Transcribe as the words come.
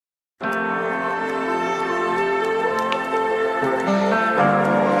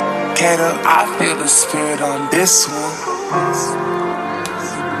indicator. I feel the spirit on this one.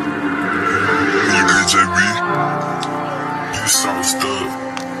 Hey JB, you sauced up.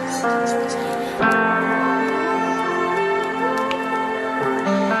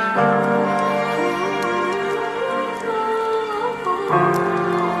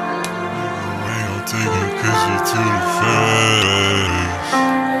 Taking picture to the face.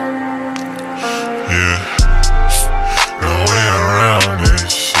 Yeah, no way around this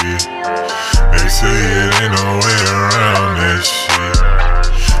shit. They say it ain't no way around this shit.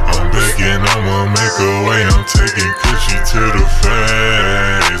 I'm begging, I'ma make a way. I'm taking picture to the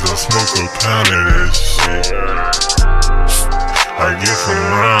face. I'll smoke a pound of this shit. I get from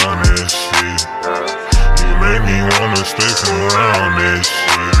around this shit. You make me wanna stay from around this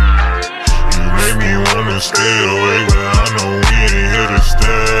shit. You make me wanna stay away, but I know we ain't here to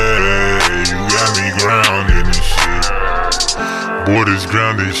stay. You got me grounded and shit. Boy, this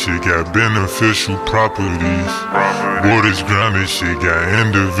grounded shit got beneficial properties. Boy, this grounded shit got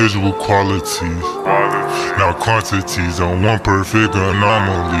individual qualities. Now quantities on one perfect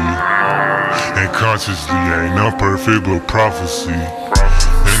anomaly. And consciously ain't no perfect but prophecy.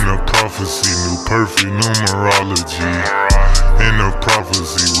 In the prophecy, new perfect numerology. In the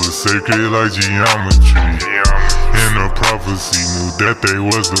prophecy was sacred like geometry. In the prophecy knew that they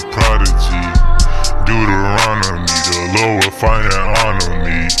was the prodigy. Deuteronomy, the lower finite honor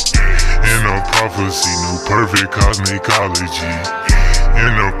me. In the prophecy knew perfect cosmicology.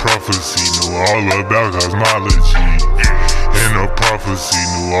 In the prophecy knew all about cosmology. In the prophecy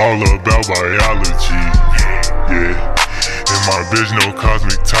knew all about biology. Yeah, in my bitch no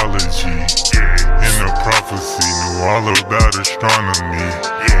cosmetology. In the prophecy knew all about astronomy.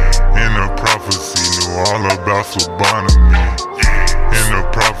 In the prophecy knew all about phlebotomy. In the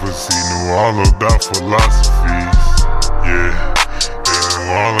prophecy knew all about philosophies. Yeah, they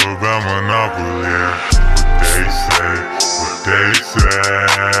knew all about monopoly. What they say,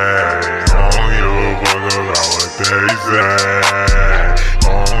 I don't give a fuck about what they say. I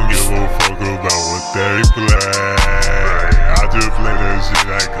don't give a fuck about what they play. I just play that shit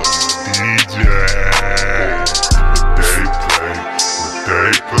like a DJ. What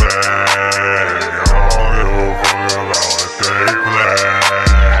they play. I don't give a fuck about what they play.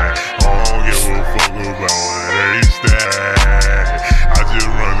 I don't give a fuck about what they say. I just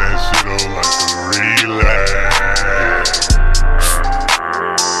run that shit up like a relay.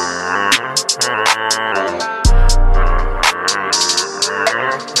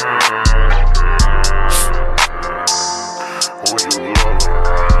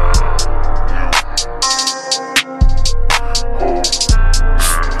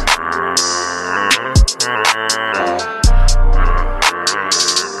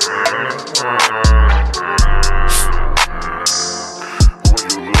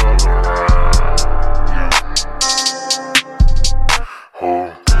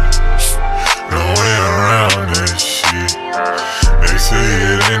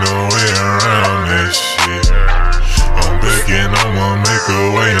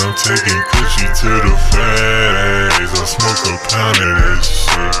 I'm taking coochie to the face. I smoke a pound of this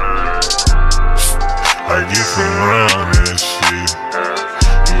shit. I get from around this shit.